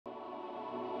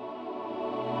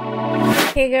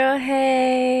Hey girl,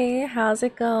 hey, how's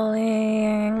it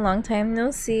going? Long time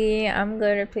no see. I'm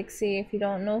Glitter Pixie. If you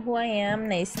don't know who I am,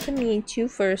 nice to meet you.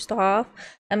 First off,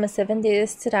 I'm a 7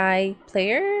 Days to Die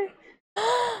player.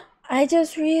 I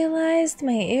just realized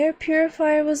my air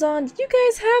purifier was on. Did you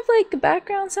guys have like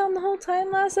background sound the whole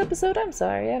time last episode? I'm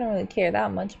sorry, I don't really care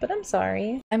that much, but I'm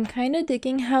sorry. I'm kind of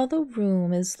digging how the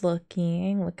room is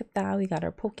looking. Look at that, we got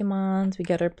our Pokemons, we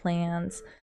got our plants.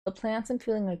 The plants I'm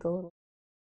feeling like a little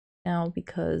now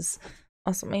because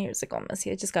also my hair's like all messy.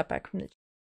 I just got back from the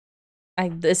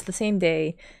it's the same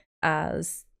day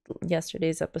as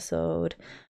yesterday's episode,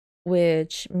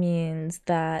 which means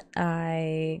that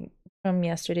I from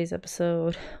yesterday's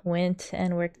episode went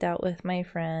and worked out with my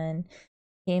friend,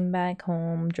 came back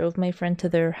home, drove my friend to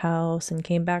their house, and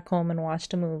came back home and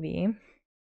watched a movie.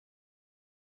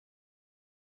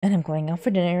 And I'm going out for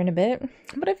dinner in a bit,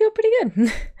 but I feel pretty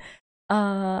good.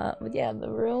 But yeah, the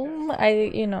room,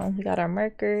 we got our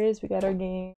markers, we got our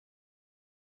game.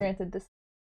 Granted, this is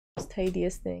the most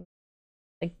tidiest thing.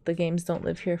 Like, the games don't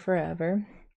live here forever.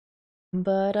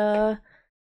 But,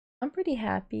 I'm pretty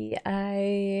happy.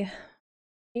 Right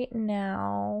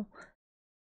now,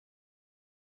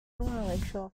 I don't want to, like,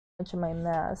 show off much of my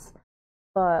mess.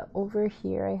 But over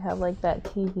here, I have, like, that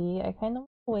TV. I kind of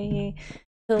went away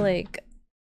to, like,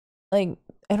 I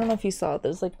don't know if you saw it.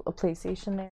 There's, like, a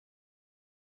PlayStation there.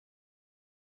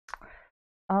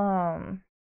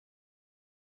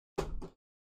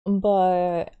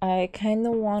 But I kind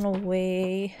of want to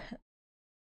weigh.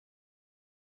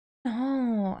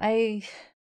 Oh, I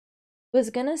was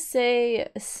gonna say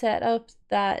set up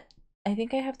that. I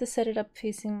think I have to set it up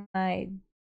facing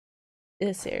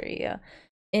this area.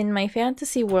 In my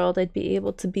fantasy world, I'd be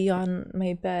able to be on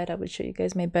my bed. I would show you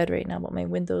guys my bed right now, but my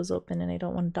window's open and I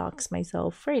don't want to dox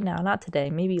myself right now. Not today,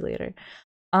 maybe later.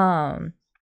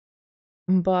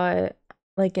 But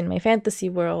like in my fantasy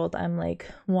world, I'm like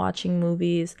watching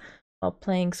movies while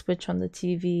playing Switch on the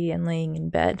TV and laying in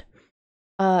bed.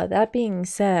 That being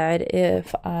said,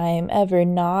 if I'm ever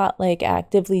not like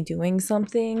actively doing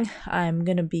something, I'm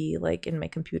gonna be like in my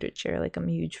computer chair. Like, I'm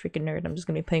a huge freaking nerd. I'm just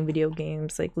gonna be playing video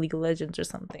games like League of Legends or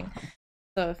something.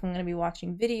 So if I'm gonna be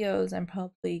watching videos, I'm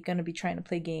probably gonna be trying to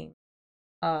play games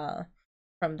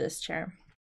from this chair.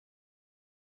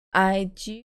 I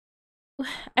do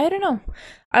I don't know.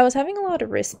 I was having a lot of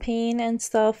wrist pain and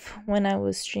stuff when I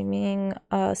was streaming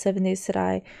 7 Days to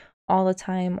Die all the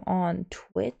time on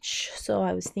Twitch. So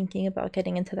I was thinking about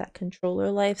getting into that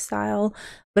controller lifestyle,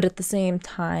 but at the same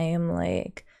time,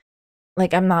 like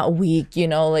I'm not weak,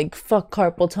 like fuck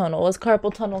carpal tunnel. What's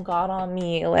carpal tunnel got on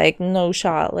me? Like, no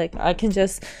shot. Like, I can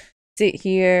just sit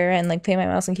here and like play my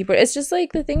mouse and keyboard. It's just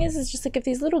like the thing is, it's just like if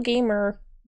these little gamer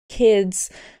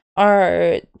kids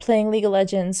are playing League of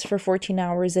Legends for 14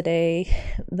 hours a day,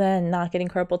 then not getting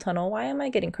carpal tunnel. Why am I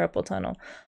getting carpal tunnel?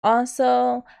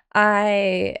 Also,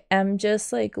 I am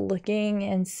just like looking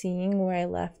and seeing where I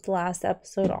left the last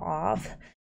episode off,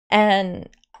 and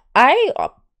I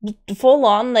full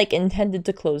on like intended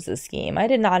to close this game. I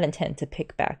did not intend to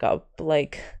pick back up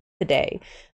like today.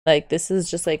 Like, this is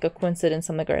just like a coincidence.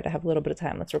 I'm like, all right, I have a little bit of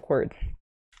time. Let's record.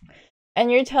 And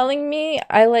you're telling me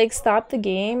I like stopped the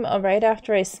game right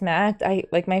after I smacked. I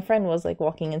like, my friend was like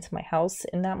walking into my house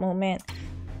in that moment.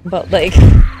 But like,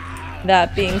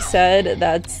 that being said,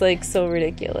 that's like so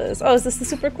ridiculous. Oh, is this the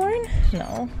Supercorn?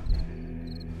 No.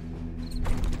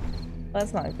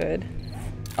 That's not good.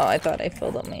 Oh, I thought I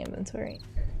filled up my inventory.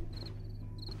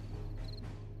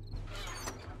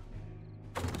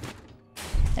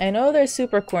 I know there's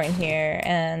Supercorn here,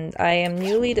 and I am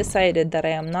newly decided that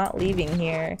I am not leaving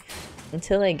here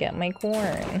until I get my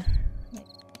corn.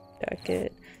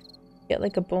 Jacket. Get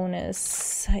like a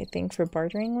bonus, I think, for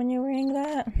bartering when you're wearing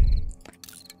that.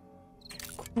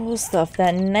 Cool stuff.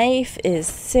 That knife is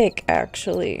sick,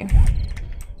 actually.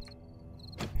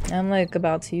 I'm like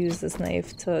about to use this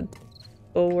knife to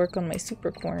go work on my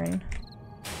Supercorn.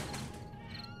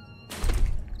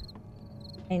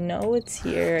 I know it's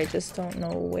here, I just don't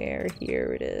know where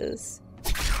here it is.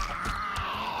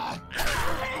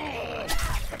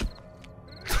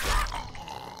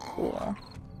 Cool.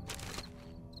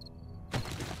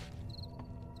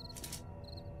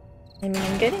 I mean,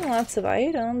 I'm getting lots of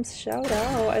items, shout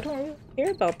out. I don't really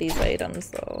care about these items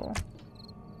though.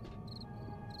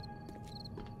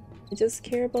 I just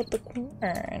care about the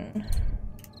corn.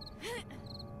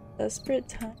 Desperate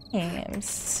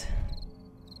times.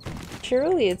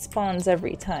 Surely it spawns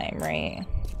every time, right?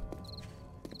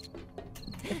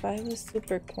 If I was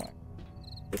Supercorn,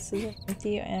 this is an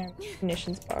empty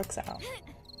munitions box out.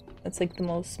 That's like the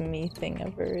most me thing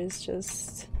ever, is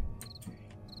just...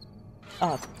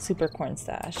 Oh, Supercorn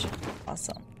stash.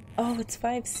 Awesome. Oh, it's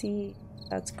 5C.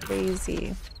 That's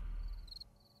crazy.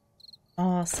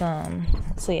 Awesome.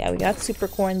 So yeah, we got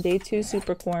Supercorn, day 2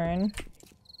 Supercorn.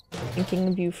 Thinking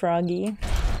of you, Froggy.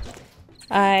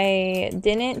 I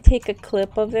didn't take a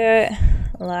clip of it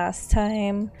last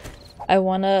time. I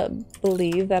want to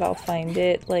believe that I'll find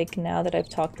it, like, now that I've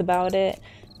talked about it.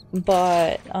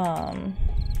 But, I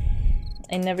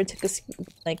never took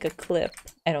a clip,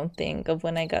 I don't think, of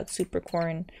when I got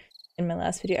Supercorn in my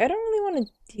last video. I don't really want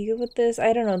to deal with this.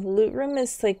 I don't know, the loot room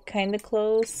is, like, kind of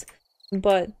close,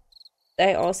 but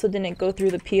I also didn't go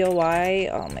through the POI.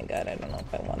 Oh my god, I don't know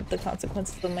if I want the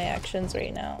consequences of my actions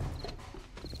right now.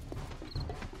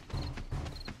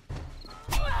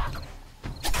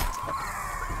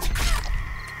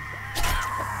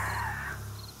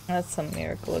 That's some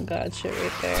Miracle of God shit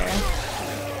right there.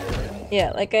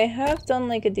 Yeah, like I have done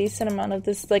like a decent amount of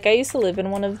this. Like I used to live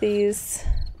in one of these.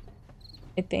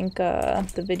 I think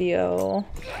the video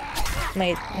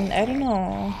might, I don't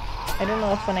know. I don't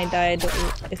know if when I died,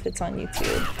 if it's on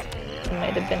YouTube. It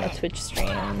might have been a Twitch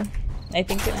stream. I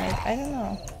think it might, I don't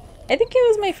know. I think it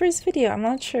was my first video, I'm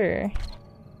not sure.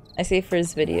 I say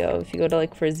first video. If you go to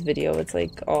like first video, it's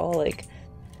like all like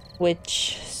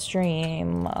Twitch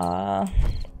stream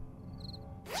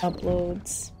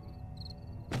uploads.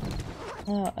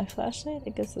 A flashlight? I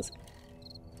guess this.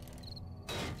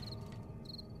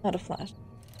 Not a flash.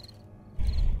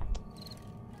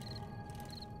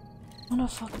 I wanna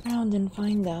fuck around and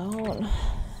find out.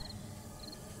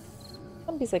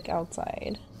 Somebody's like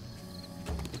outside.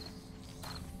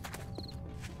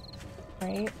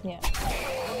 Right? Yeah.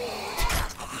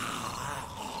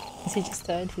 Is he just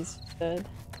dead? He's just dead.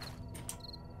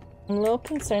 I'm a little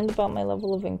concerned about my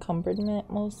level of encumberment,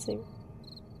 mostly.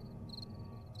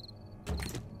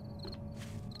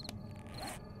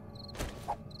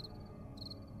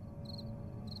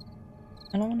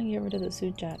 I don't want to get rid of the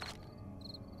suit jack.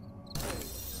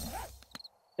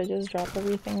 I just drop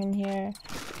everything in here.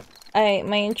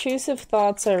 My intrusive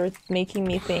thoughts are making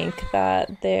me think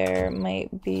that there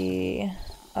might be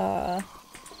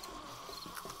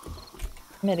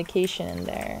medication in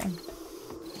there.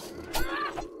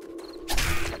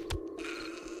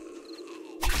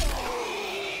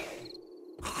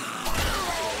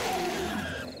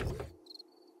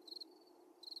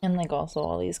 And like also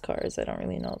all these cars, I don't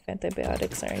really know if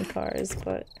antibiotics are in cars,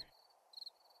 but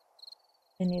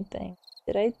anything.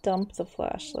 Did I dump the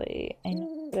flashlight? I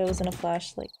know that I was in a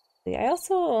flashlight. I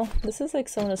also, this is like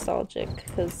so nostalgic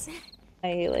because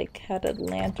I like had a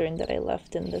lantern that I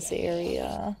left in this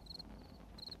area.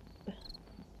 It's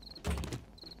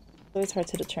always hard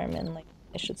to determine like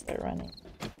I should start running.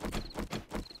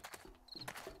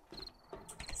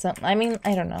 So I mean,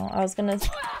 I don't know. I was gonna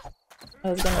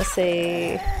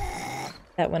say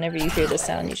that whenever you hear the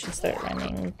sound you should start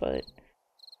running, but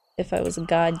if I was a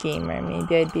god gamer,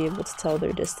 maybe I'd be able to tell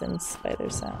their distance by their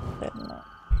sound. I don't know.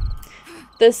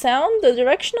 The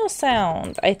directional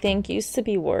sound, I think, used to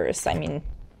be worse. I mean,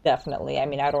 definitely. I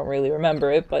mean, I don't really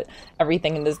remember it, but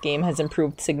everything in this game has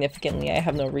improved significantly. I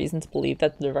have no reason to believe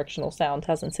that the directional sound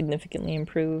hasn't significantly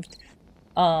improved.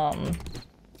 But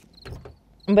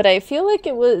I feel like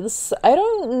it was, I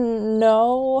don't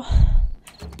know.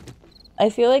 I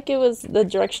feel like it was, the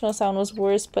directional sound was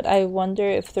worse, but I wonder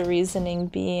if the reasoning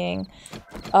being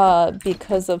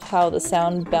because of how the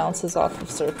sound bounces off of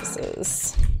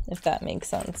surfaces, if that makes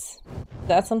sense.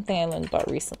 That's something I learned about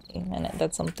recently, and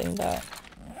that's something that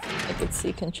I could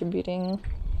see contributing.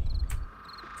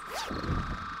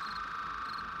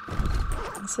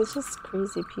 This is just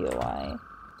crazy POI.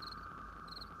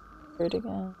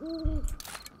 Again. Oh,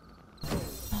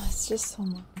 it's just so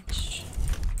much.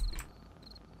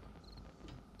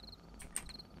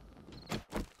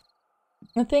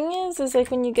 The thing is like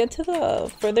when you get to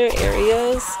the further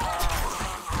areas,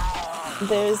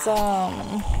 there's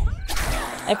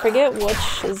I forget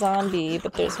which zombie,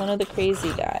 but there's one of the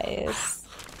crazy guys.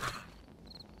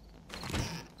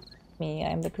 Me,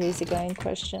 I'm the crazy guy in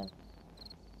question.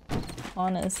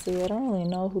 Honestly, I don't really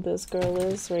know who this girl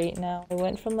is right now. I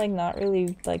went from like not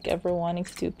really like ever wanting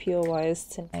to do POIs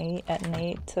tonight at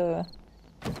night to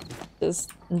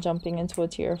just jumping into a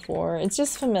tier 4. It's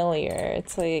just familiar.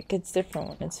 It's like, it's different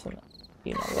when it's familiar.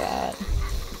 You know that.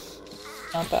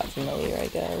 Not that familiar, I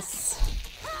guess.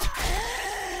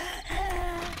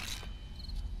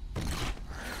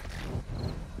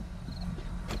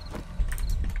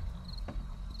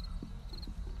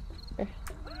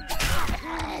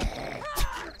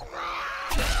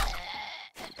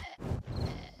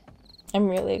 I'm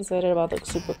really excited about the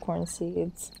Supercorn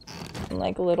seeds. I'm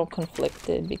like a little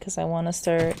conflicted because I want to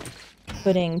start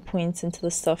putting points into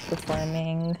the stuff for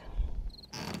farming.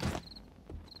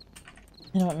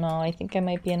 I don't know, I think I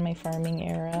might be in my farming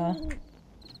era.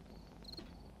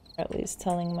 Or at least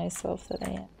telling myself that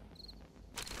I am.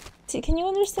 See, can you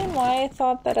understand why I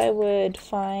thought that I would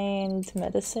find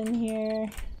medicine here?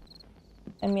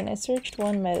 I mean, I searched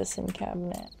one medicine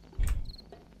cabinet.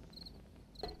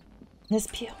 This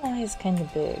POI is kind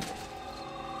of big.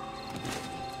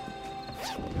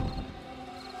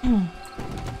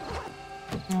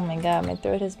 Oh my god, my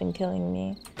throat has been killing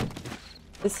me.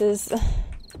 This is...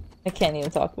 I can't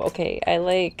even talk about... Okay, I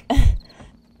like...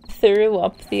 threw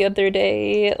up the other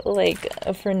day,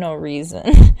 like, for no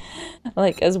reason.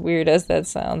 Like, as weird as that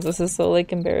sounds, this is so,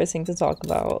 like, embarrassing to talk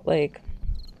about. Like,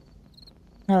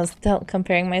 I was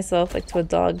comparing myself, like, to a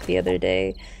dog the other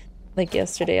day. Like,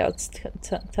 yesterday, I was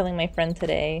telling my friend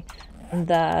today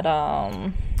that,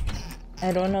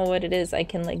 I don't know what it is. I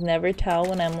can, like, never tell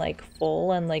when I'm, like,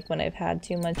 full and, like, when I've had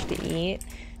too much to eat.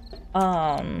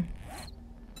 I'm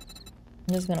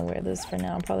just gonna wear this for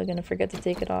now. I'm probably gonna forget to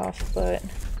take it off, but...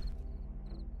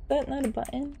 Is that not a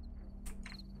button?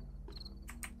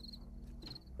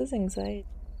 This is anxiety.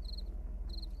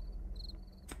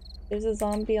 There's a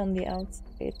zombie on the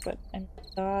outside, but I'm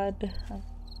God.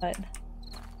 But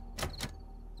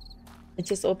it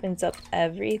just opens up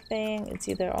everything. It's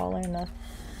either all or nothing.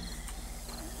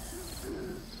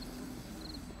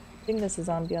 I think there's a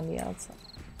zombie on the outside.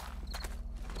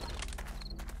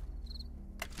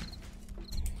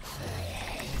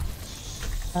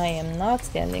 I am not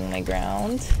standing my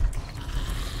ground.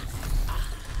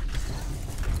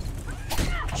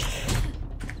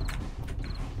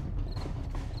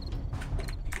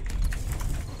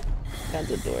 God,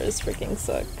 the doors freaking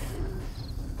suck.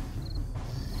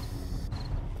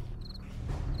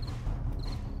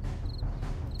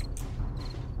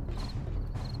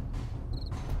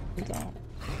 Don't.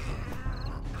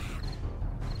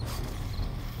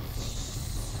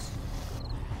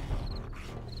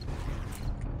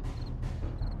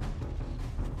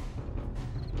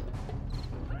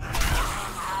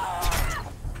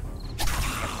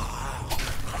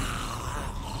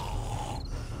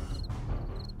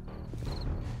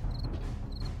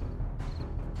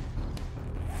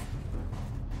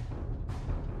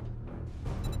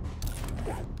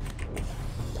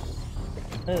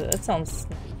 That sounds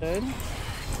good.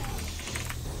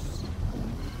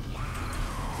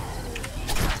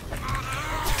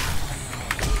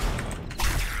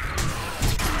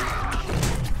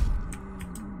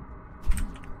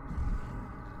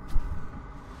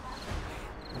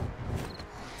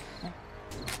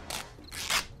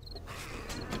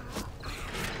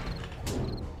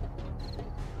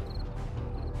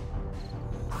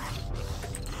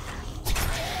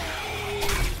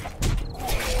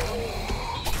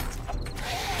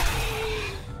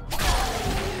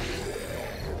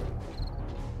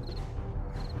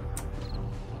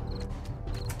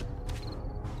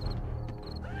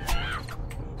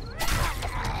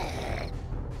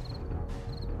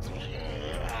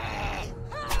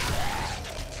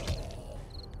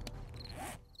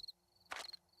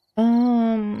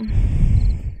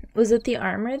 Was it the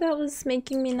armor that was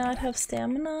making me not have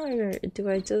stamina, or do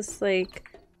I just, like,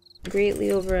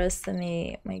 greatly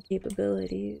overestimate my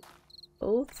capabilities?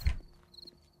 Both?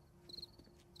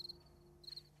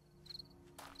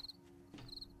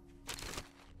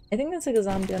 I think there's, like, a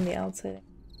zombie on the outside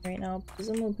right now,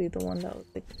 presumably the one that was,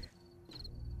 like,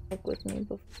 stuck with me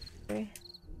before.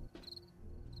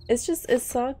 It's just, it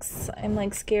sucks. I'm,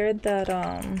 like, scared that,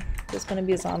 there's gonna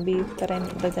be a zombie that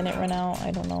didn't run out.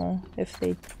 I don't know if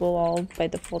they will all by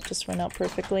default just run out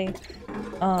perfectly.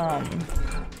 Oh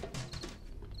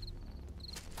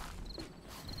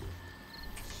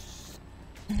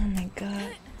my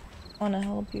god. I wanna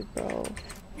help you, bro.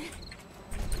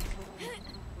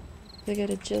 I get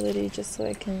agility just so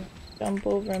I can jump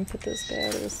over and put this guy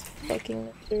out of his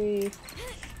fucking misery.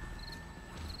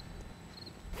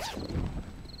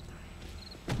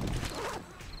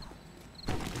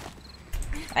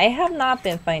 I have not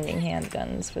been finding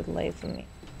handguns for the life of me.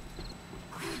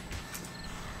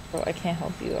 Bro, I can't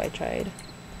help you. I tried.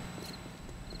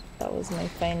 That was my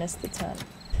finest attempt.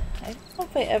 I don't know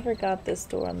if I ever got this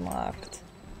door unlocked.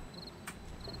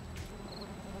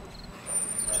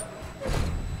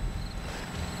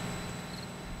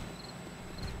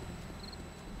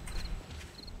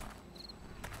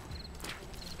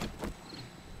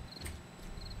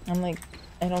 I'm like,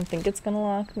 I don't think it's gonna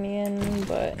lock me in,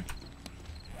 but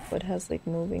it has like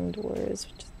moving doors,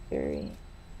 which is scary.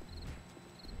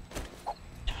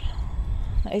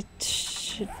 I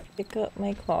should pick up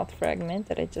my cloth fragment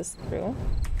that I just threw.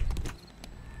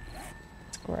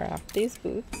 Scrap these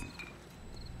boots.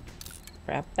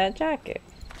 Scrap that jacket.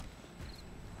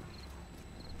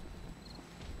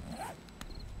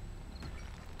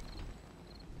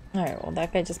 Alright, well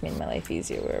that guy just made my life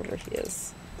easier wherever he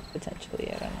is.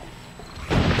 Potentially, I don't know.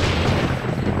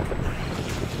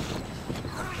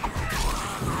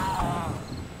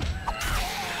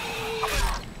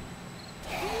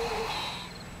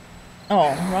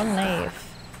 Oh, wrong knife.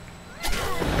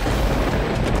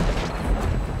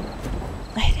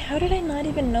 How did I not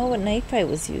even know what knife I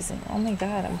was using? Oh my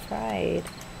god, I'm fried.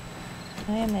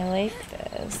 Why am I like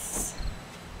this?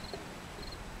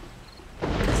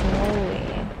 It's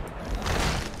moly.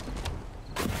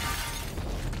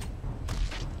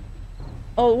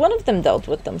 Oh, one of them dealt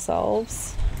with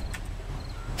themselves.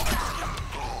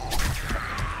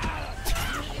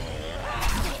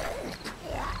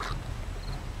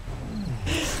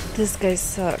 This guy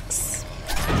sucks.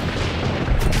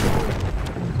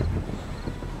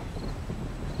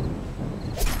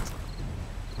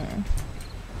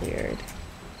 Weird.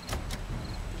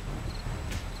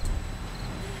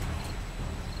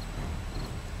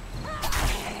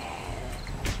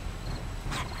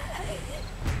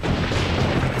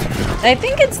 I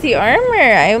think it's the armor.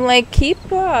 I'm like, keep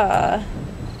my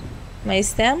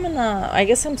stamina. I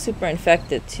guess I'm super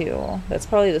infected too. That's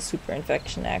probably the super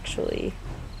infection actually.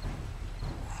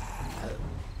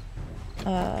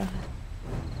 Is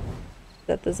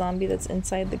that the zombie that's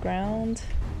inside the ground?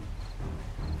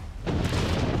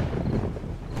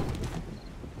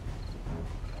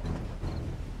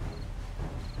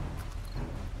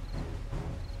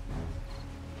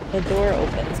 The door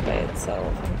opens by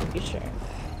itself, I'm pretty sure.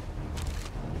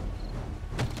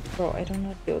 Bro, I don't know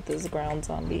how to deal with this ground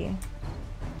zombie.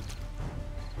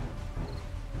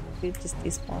 Dude, just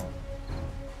despawn.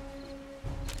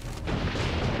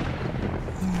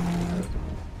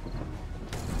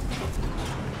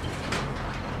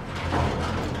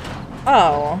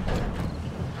 Oh.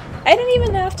 I didn't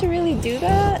even have to really do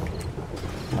that?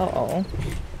 Uh-oh.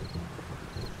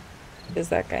 Because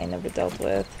that guy I never dealt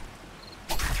with.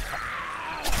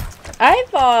 I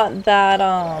thought that,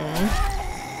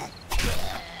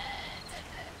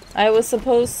 I was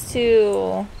supposed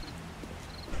to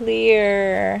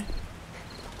clear,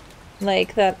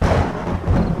 like, that.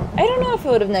 I don't know if it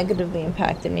would have negatively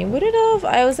impacted me. Would it have?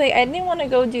 I was like, I didn't want to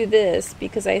go do this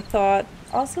because I thought,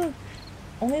 also,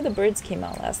 only the birds came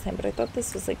out last time, but I thought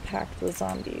this was, like, packed with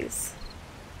zombies.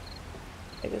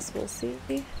 I guess we'll see.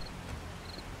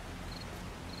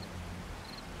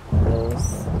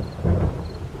 Those.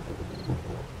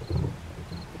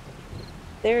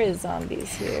 There is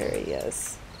zombies here,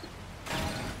 yes.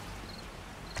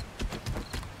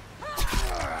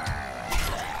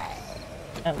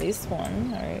 At least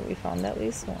one. Alright, we found at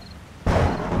least one.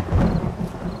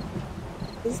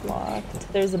 This is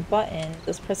locked. There's a button.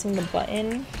 Does pressing the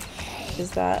button, is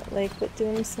that like what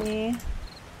dooms me?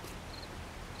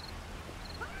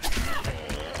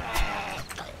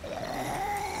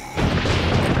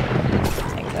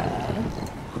 Oh my god.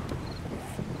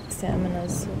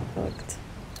 Stamina's so fucked.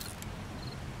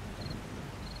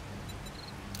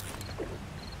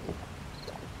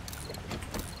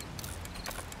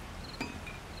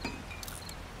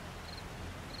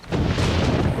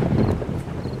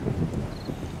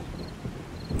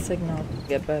 Signal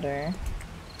get better.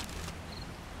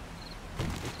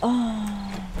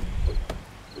 Oh.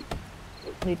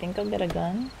 Do you think I'll get a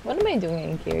gun? What am I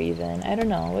doing here even? I don't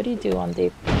know. What do you do on day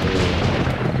 3?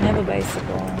 I have a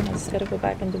bicycle. I just gotta go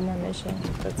back and do more missions.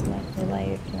 That's my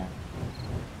life now.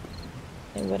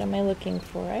 Okay, what am I looking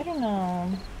for? I don't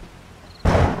know.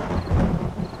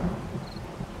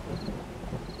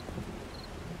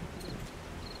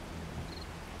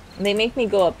 They make me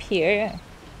go up here.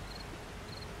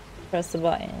 Press the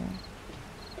button.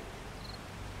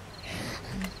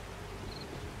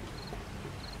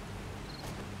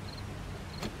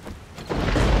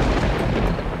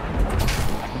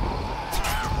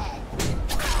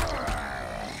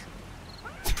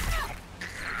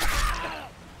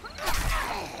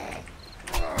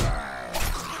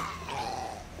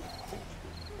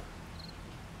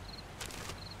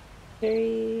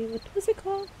 What was it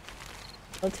called?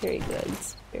 Military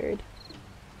goods. Weird.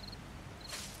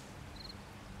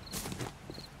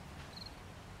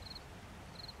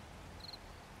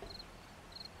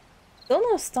 Still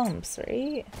no stumps,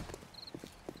 right?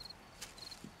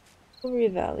 We'll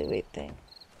reevaluate things.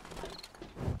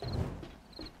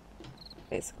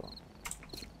 Bicycle.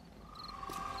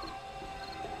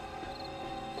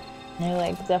 I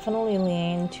like definitely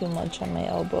lean too much on my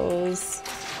elbows.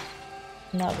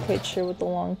 Not quite sure what the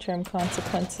long-term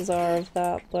consequences are of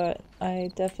that, but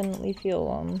I definitely feel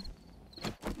them.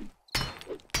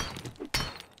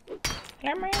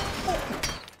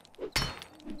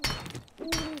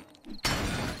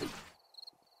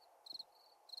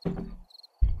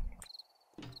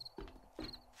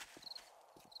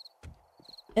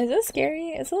 Is this scary?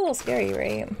 It's a little scary,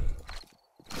 right?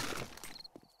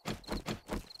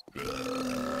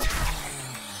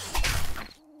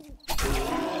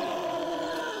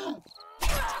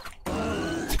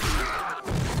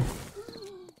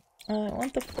 I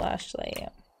want the flashlight.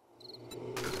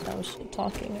 I was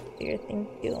talking earlier, thank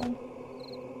you.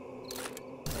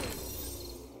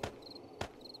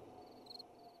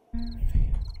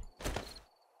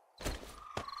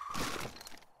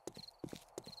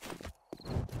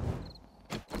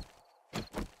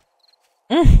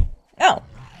 Oh!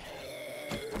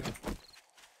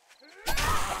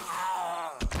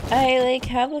 I like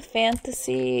have a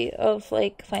fantasy of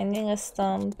like finding a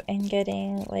stump and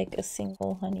getting like a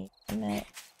single honey from it.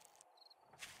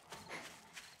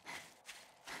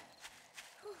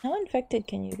 How infected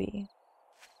can you be?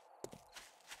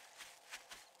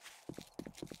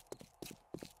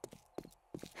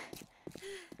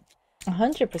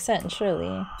 100%,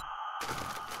 surely.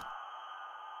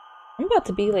 I'm about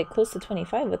to be like close to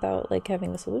 25 without like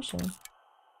having a solution.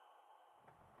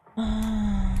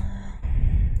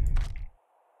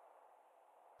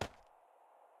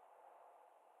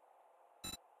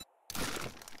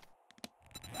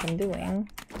 I'm doing.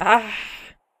 Ah!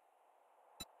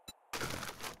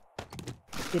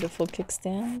 Beautiful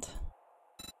kickstand.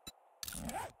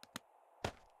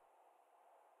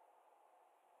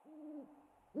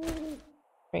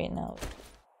 Right now,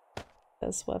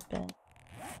 this weapon.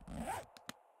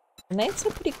 The knights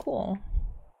are pretty cool.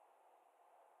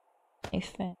 I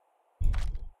think.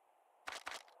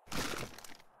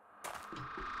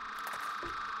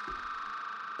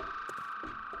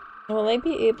 Will I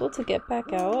be able to get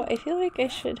back out? I feel like I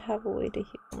should have a way to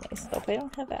heal myself. I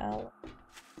don't have out.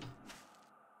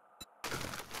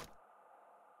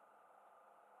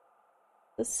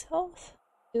 This health?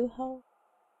 Do health?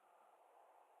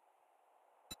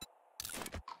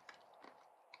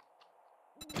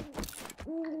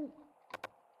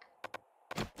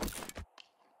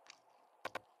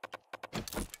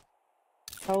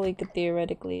 Probably could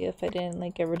theoretically, if I didn't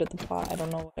like get rid of the pot. I don't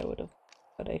know what I would have,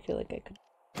 but I feel like I could.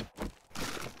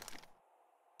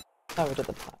 Got rid of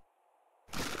the pot.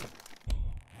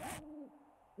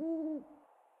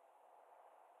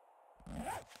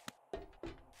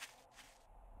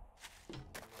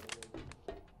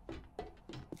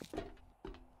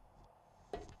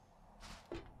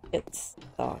 It's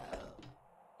dark.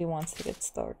 He wants to get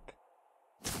stark.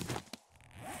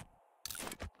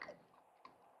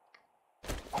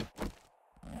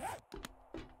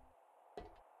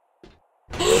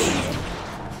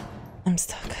 I'm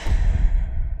stuck.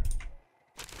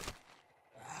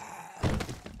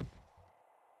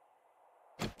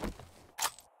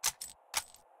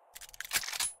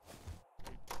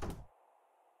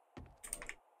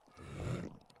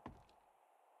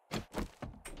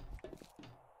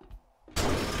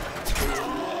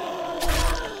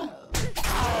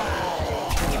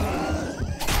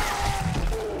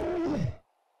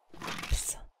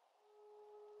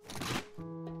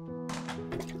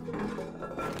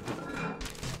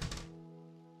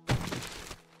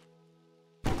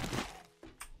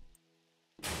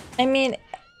 I mean,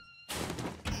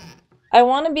 I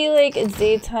want to be like, it's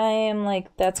daytime,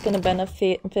 like, that's gonna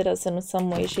benefit us in some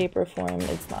way, shape, or form.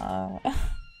 It's not.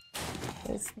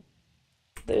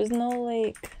 There's no,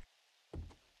 like...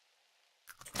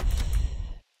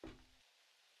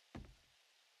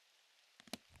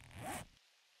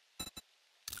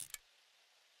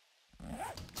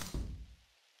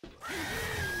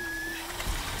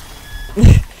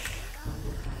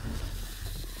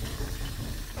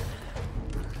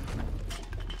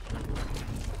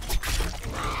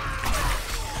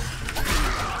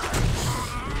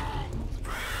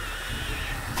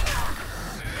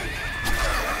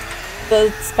 The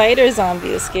spider zombie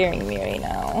is scaring me right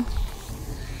now.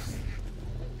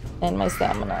 And my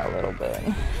stamina a little bit.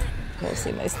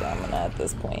 Mostly my stamina at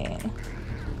this point.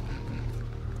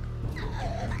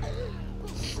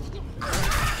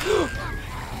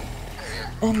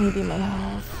 And maybe my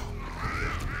health.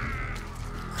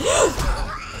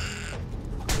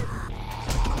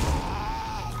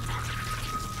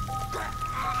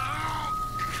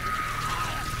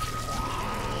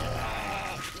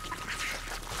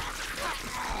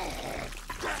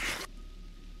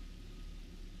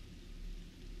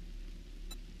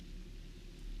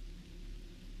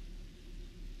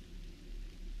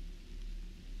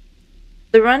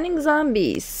 The running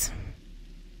zombies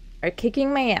are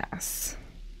kicking my ass.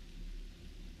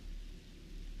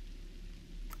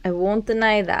 I won't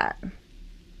deny that.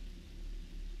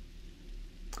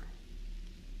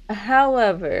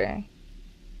 However,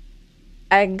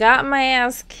 I got my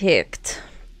ass kicked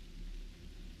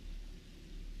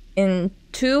in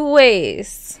 2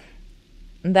 ways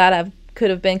that could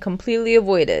have been completely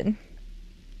avoided.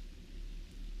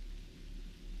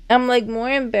 I'm like more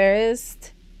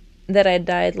embarrassed that I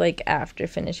died like after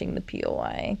finishing the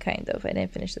POI, kind of. I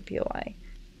didn't finish the POI.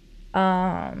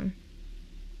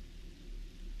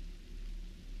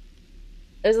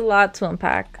 There's a lot to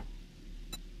unpack.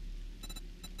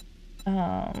 Put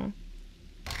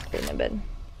in my bed.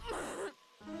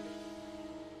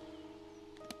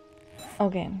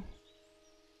 Okay.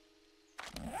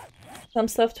 Some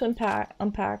stuff to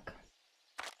unpack.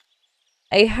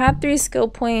 I had 3 skill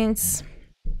points.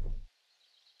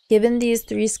 Given these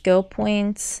 3 skill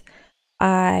points,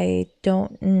 I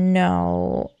don't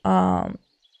know,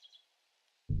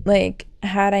 like,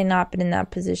 had I not been in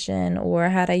that position, or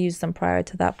had I used them prior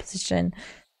to that position,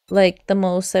 like, the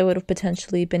most I would have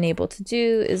potentially been able to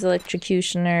do is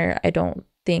Electrocutioner. I don't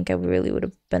think I really would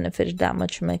have benefited that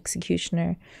much from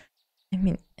Executioner. I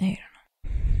mean, I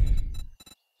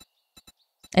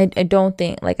don't know. I don't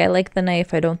think, like, I like the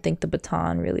knife. I don't think the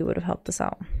baton really would have helped us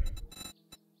out.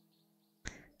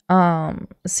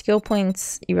 Skill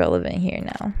points irrelevant here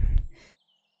now.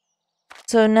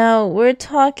 So now we're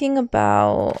talking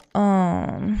about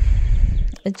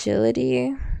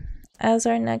agility as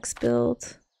our next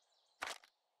build.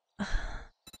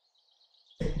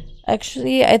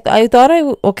 Actually, I thought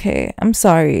okay, I'm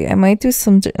sorry. I might do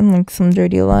some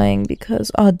dirty lying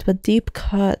because the deep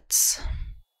cuts.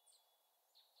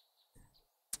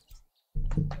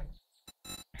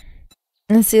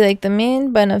 And see, like, the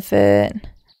main benefit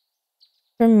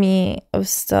for me of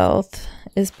stealth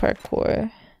is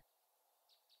parkour.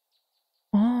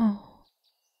 Oh.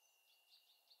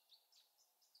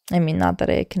 I mean, not that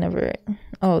I can ever...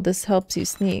 Oh, this helps you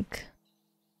sneak.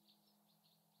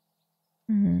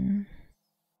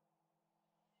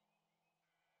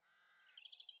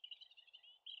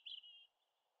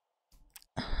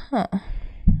 Huh.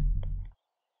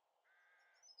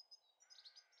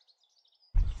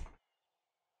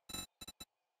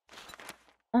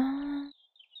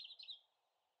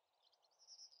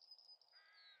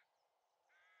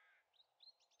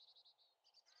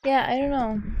 Yeah, I don't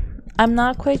know. I'm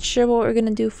not quite sure what we're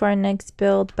gonna do for our next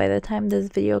build. By the time this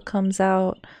video comes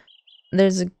out,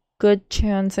 there's a good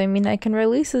chance. I mean, I can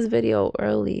release this video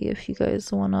early if you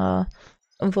guys wanna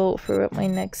vote for what my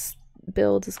next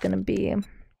build is gonna be.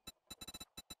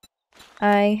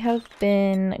 I have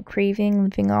been craving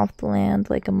living off the land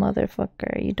like a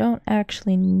motherfucker. You don't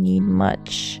actually need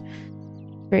much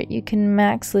for it. You can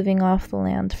max living off the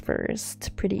land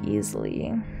first pretty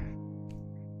easily.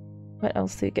 What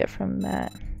else do you get from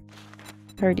that?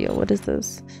 Cardio, what is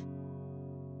this?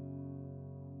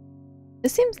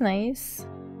 This seems nice.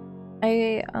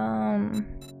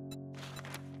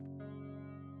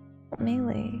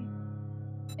 Melee.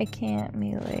 I can't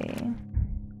melee.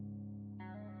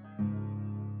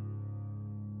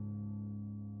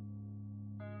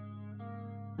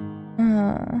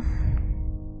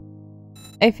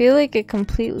 I feel like it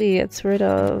completely gets rid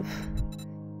of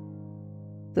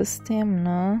the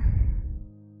stamina.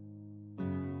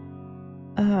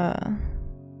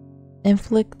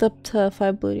 Inflict up to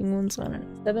 5 bleeding wounds on it.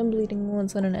 7 bleeding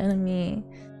wounds on an enemy.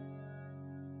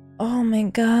 Oh my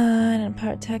god, and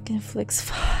power attack inflicts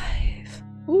 5.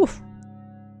 Oof.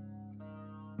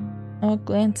 Oh,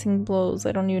 glancing blows.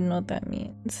 I don't even know what that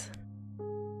means.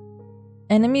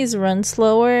 Enemies run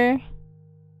slower.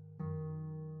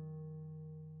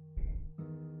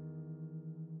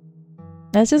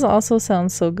 That just also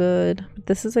sounds so good.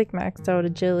 This is like maxed out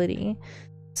agility.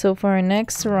 So for our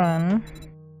next run,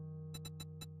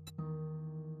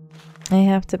 I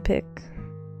have to pick.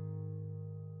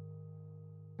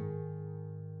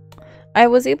 I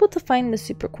was able to find the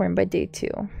Supercorn by day 2,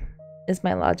 is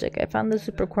my logic. I found the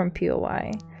Supercorn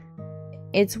POI.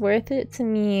 It's worth it to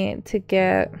me to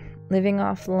get living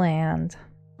off the land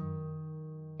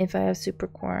if I have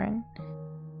Supercorn,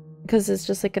 because it's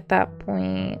just like at that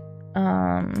point,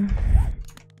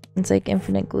 it's like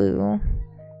infinite glue.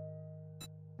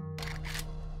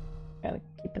 Gotta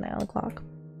keep an eye on the clock.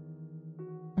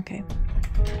 Okay.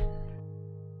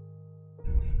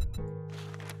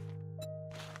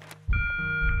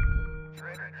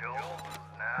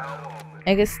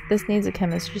 I guess this needs a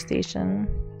chemistry station.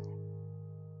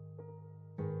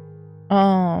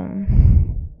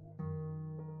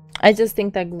 I just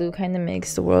think that glue kind of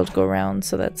makes the world go round,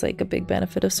 so that's like a big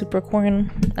benefit of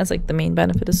Supercorn. That's like the main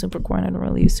benefit of Supercorn. I don't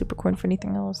really use Supercorn for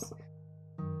anything else.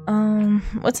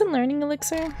 What's in Learning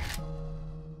Elixir?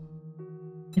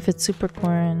 If it's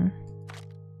Supercorn,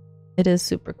 it is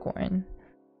Supercorn.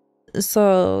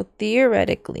 So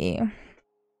theoretically,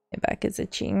 my back is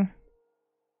itching.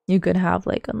 you could have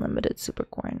like unlimited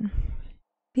Supercorn.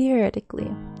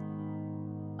 Theoretically.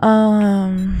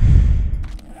 Alright,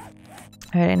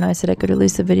 I know I said I could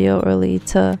release the video early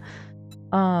to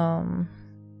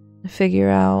figure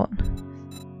out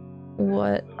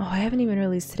what I haven't even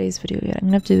released today's video yet. I'm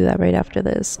gonna have to do that right after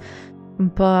this.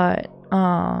 But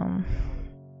yeah,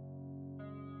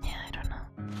 I don't know.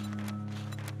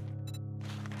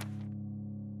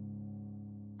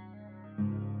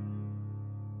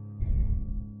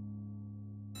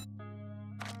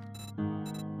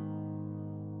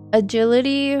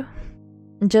 Agility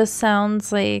just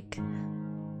sounds like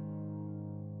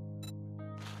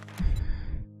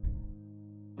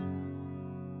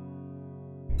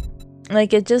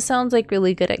it just sounds like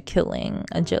really good at killing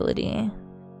agility.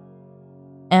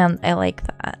 And I like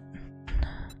that.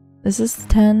 This is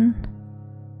 10,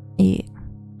 8.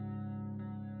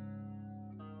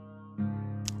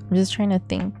 I'm just trying to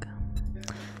think.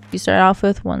 You start off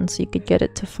with 1, so you could get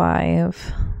it to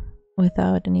 5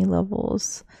 without any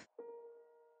levels.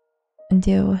 And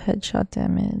deal headshot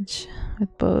damage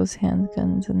with bows,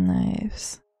 handguns, and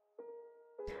knives.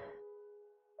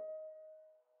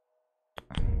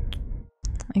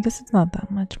 I guess it's not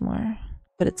that much more.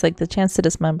 But it's like the chance to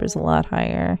dismember is a lot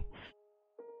higher.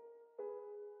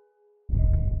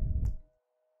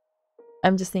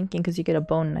 I'm just thinking because you get a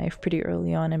bone knife pretty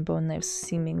early on, and bone knife's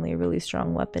seemingly a really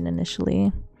strong weapon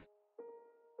initially.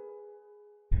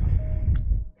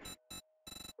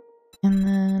 And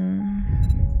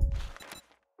then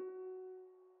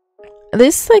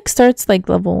this like starts like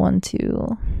level 1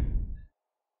 too.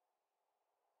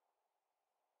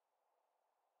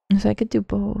 So I could do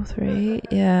both, right?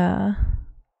 Yeah.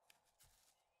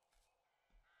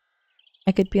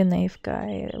 I could be a knife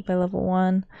guy by level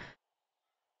 1.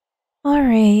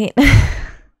 Alright.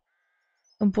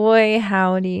 Boy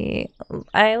howdy.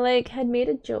 I like had made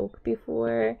a joke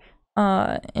before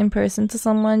in person to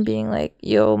someone being like,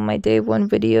 yo, my day 1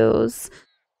 videos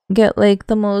get like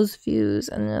the most views,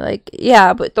 and they're like,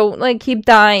 yeah, but don't like keep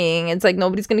dying. It's like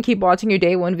nobody's gonna keep watching your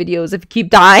day 1 videos if you keep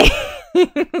dying.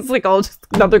 It's like all just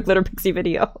another glitter pixie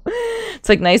video. It's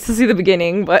like nice to see the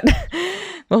beginning, but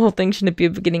the whole thing shouldn't be a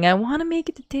beginning. I want to make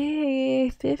it to day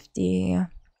 50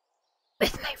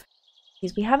 with my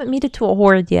friends. We haven't made it to a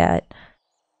horde yet.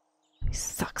 It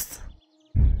sucks.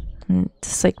 And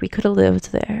it's like we could have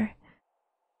lived there.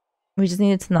 We just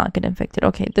needed to not get infected.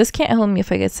 Okay, this can't help me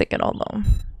if I get sick at all though.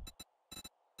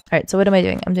 Alright, so what am I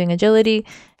doing? I'm doing agility,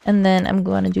 and then I'm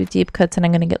going to do deep cuts, and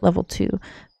I'm going to get level 2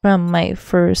 from my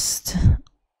first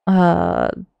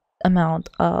amount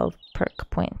of perk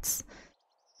points.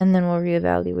 And then we'll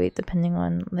reevaluate depending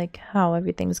on like how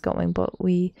everything's going. But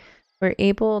we were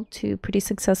able to pretty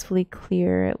successfully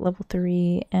clear level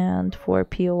 3 and 4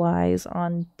 POIs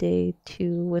on day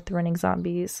 2 with running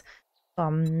zombies. So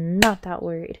I'm not that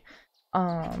worried.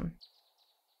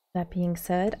 That being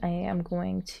said, I am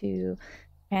going to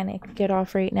get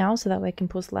off right now so that way I can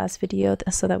post the last video,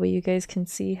 so that way you guys can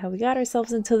see how we got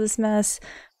ourselves into this mess,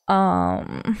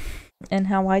 and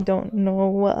how I don't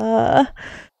know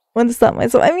when to stop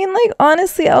myself. I mean, like,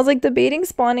 honestly, I was like debating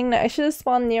spawning. I should have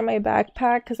spawned near my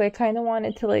backpack because I kind of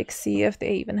wanted to like see if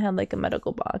they even had like a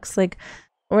medical box. Like,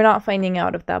 we're not finding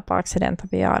out if that box had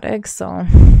antibiotics, so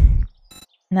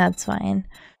that's fine.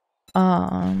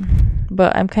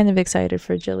 But I'm kind of excited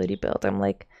for agility build.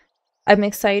 I'm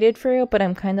excited for it, but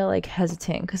I'm kind of like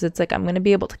hesitant because it's like I'm gonna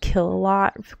be able to kill a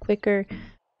lot quicker,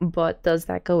 but does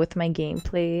that go with my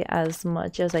gameplay as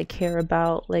much as I care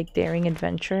about like daring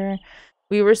adventure?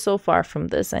 We were so far from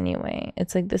this anyway.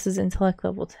 It's like this is intellect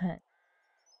level 10.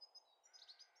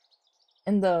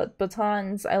 And the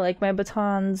batons, I like my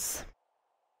batons,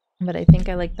 but I think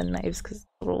I like the knives because it's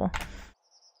a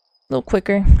little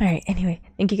quicker. Alright, anyway,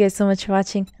 thank you guys so much for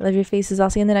watching. I love your faces. I'll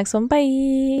see you in the next one.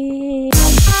 Bye!